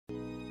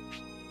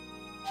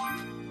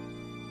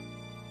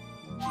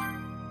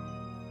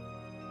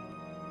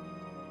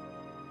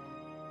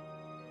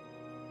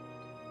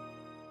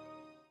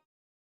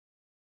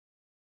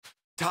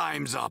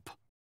Time's up.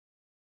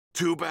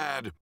 Too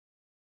bad.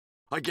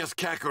 I guess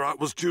Kakarot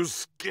was too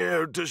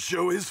scared to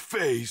show his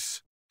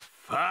face.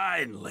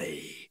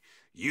 Finally!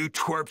 You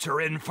twerps are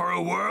in for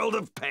a world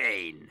of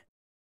pain.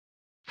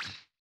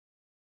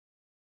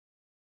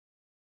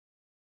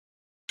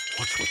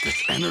 What's with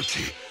this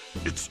energy?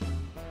 It's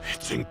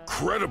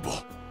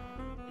incredible.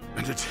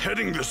 And it's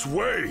heading this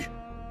way.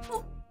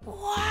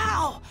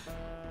 Wow!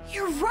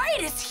 You're right,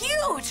 it's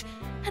huge!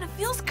 And it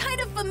feels kind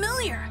of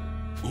familiar.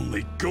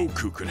 Only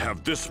Goku could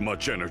have this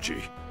much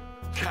energy.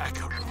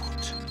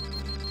 Kakarot.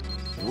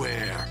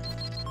 Where?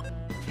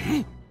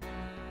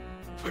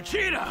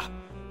 Vegeta!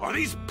 Are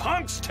these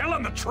punks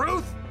telling the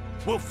truth?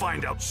 We'll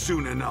find out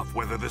soon enough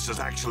whether this is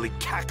actually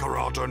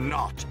Kakarot or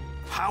not.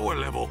 Power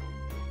level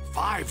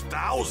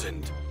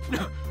 5,000.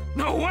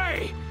 No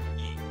way!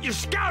 Your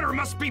scouter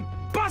must be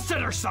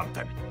busted or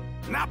something!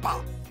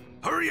 Nappa,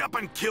 hurry up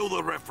and kill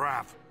the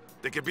riffraff.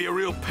 They could be a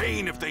real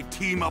pain if they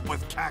team up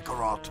with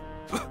Kakarot.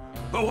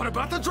 But what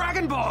about the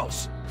Dragon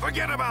Balls?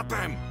 Forget about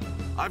them!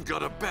 I've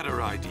got a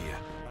better idea.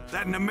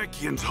 That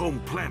Namekian's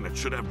home planet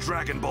should have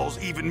Dragon Balls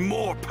even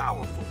more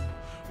powerful.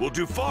 We'll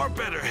do far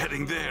better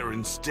heading there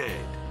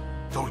instead.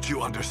 Don't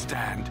you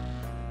understand?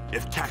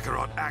 If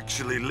Kakarot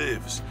actually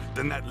lives,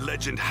 then that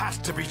legend has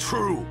to be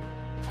true.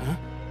 Huh?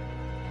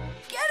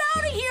 Get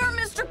out of here,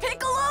 Mr.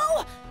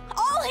 Piccolo!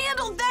 I'll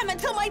handle them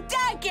until my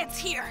dad gets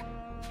here.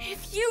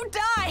 If you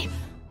die,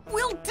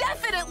 we'll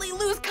definitely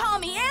lose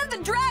Kami and the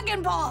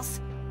Dragon Balls.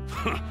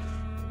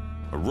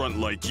 A runt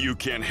like you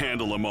can't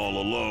handle them all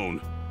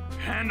alone.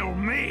 Handle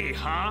me,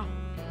 huh?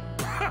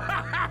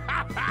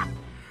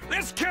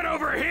 This kid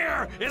over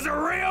here is a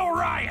real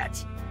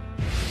riot!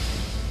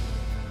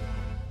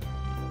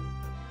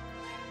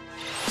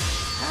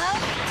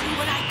 Do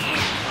what I can.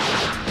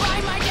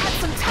 Buy my dad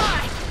some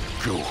time.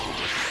 Go on.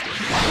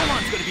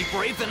 Gohan's gonna be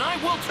brave, then I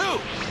will too!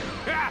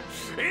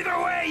 Either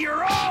way,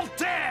 you're all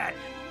dead!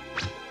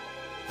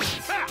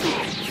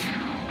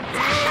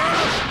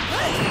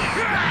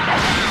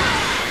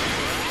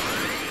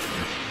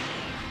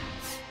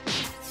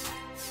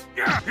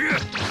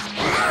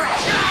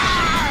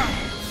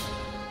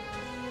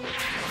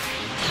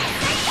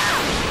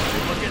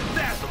 Look at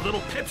that! The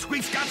little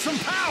pipsqueak's got some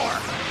power!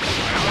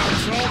 My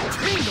arm's all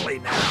tingly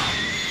now!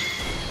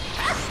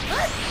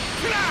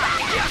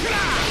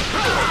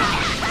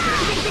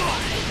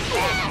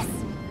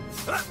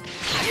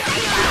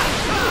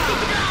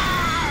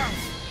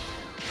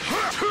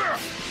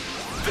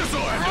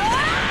 This'll end it!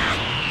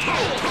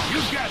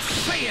 You've got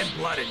Saiyan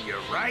blood in you,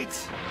 right?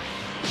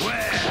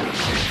 Well,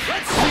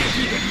 let's see if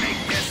you can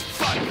make this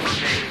fun for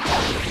me!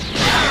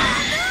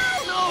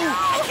 No!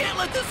 I can't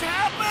let this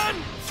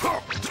happen!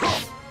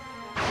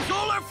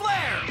 Solar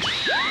flare!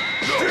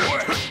 No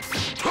way!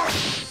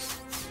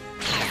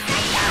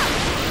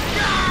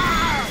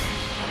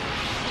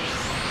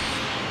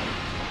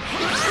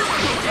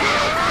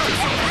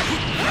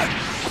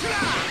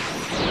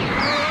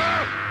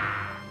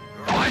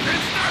 Like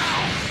this now!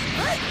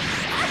 What?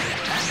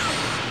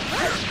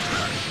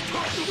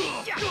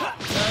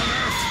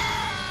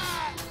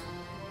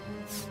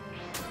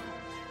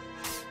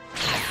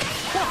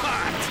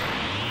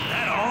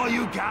 That all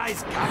you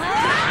guys got?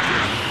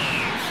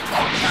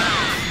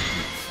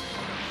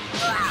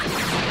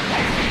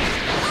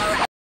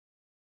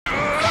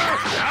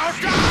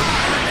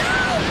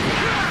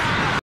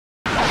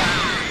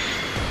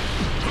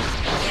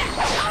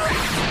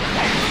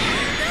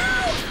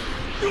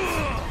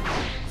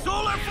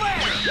 Solar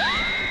flare!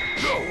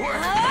 No way!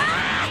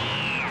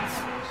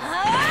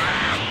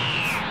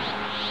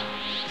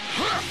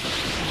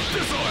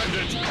 This'll end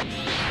it!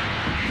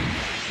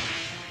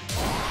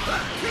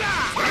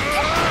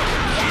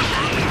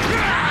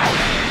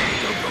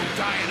 Don't go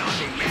dying on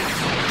me yet!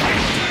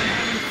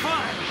 Having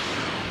fun!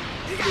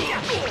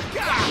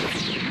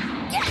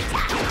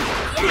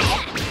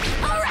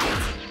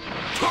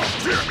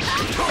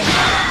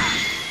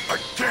 I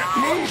can't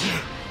move!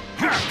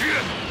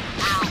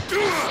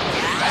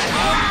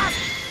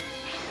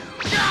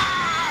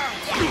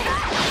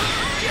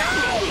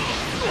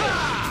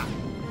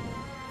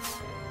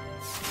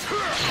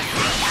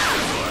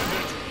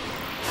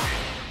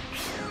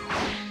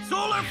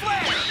 Solar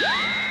flare!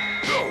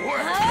 No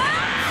way!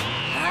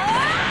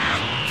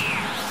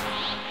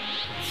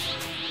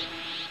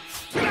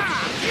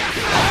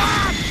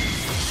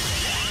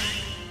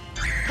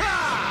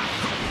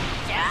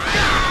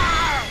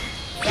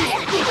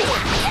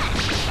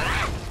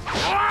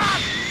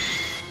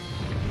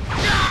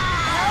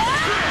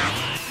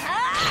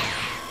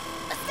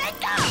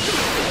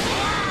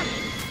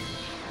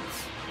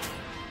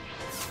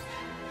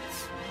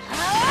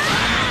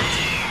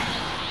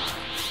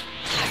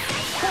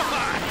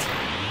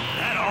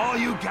 That all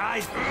you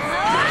guys?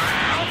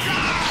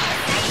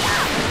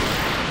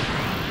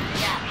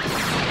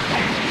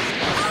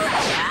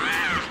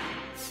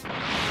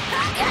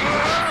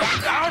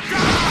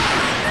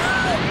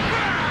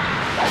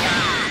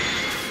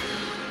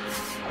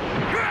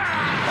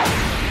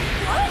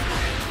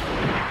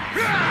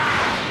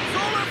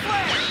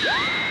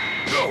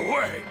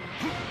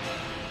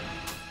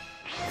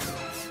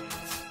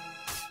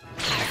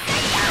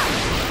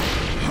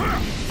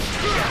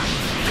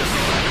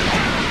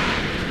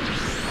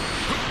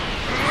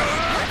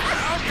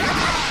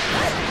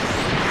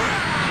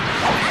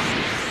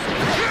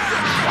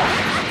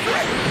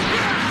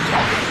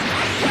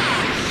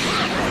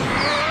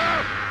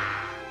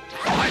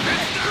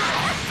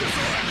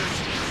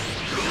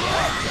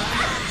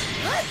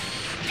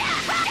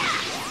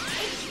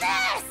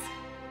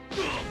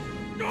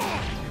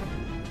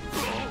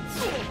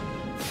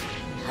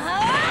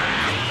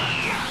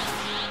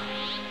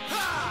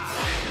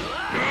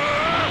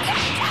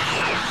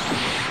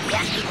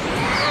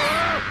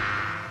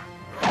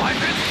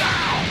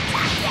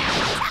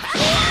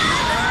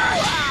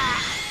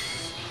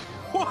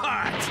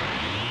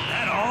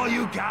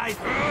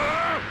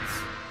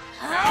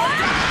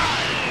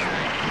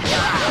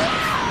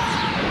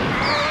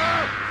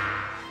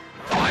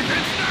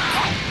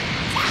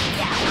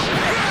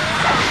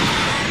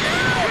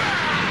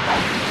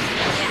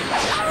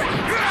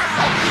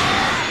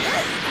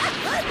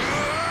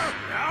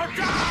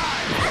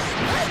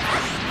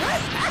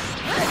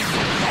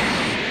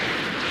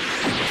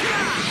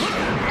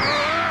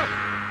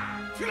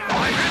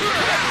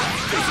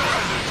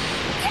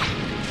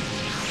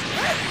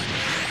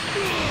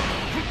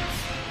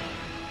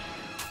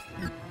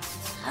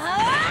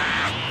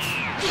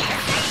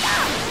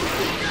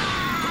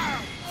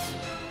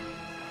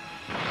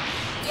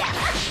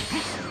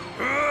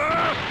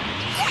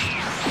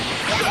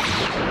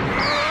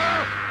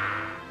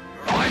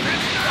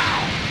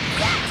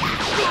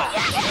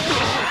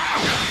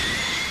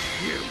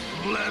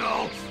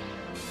 little.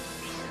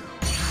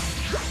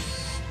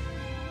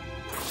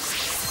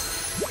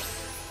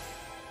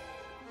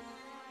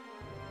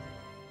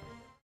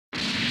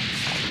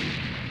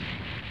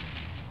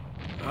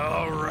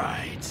 All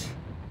right.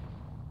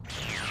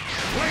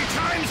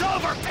 Playtime's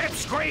over,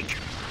 Pipsqueak!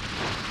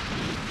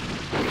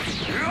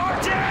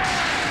 You're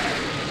dead!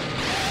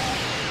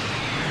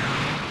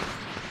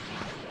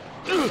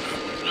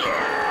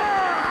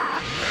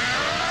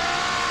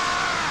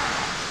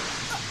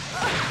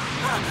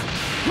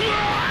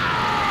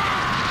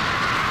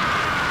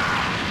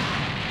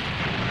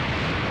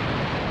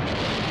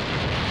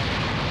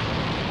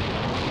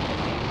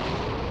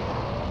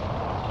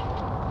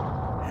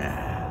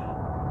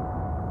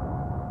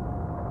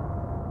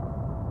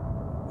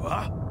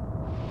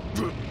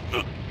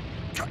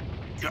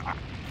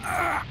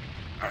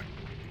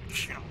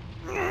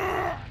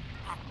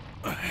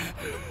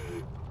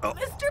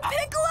 Mr.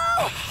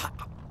 Piccolo!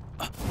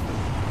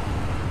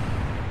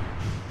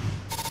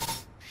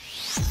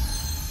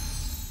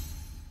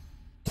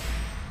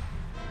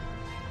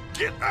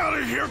 Get out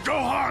of here,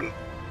 Gohan!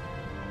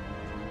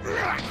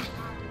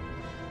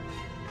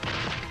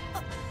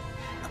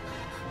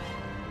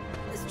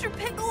 Mr.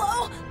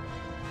 Piccolo?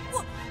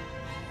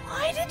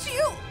 Why did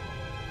you...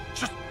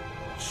 Just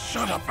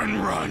shut up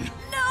and run.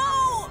 No!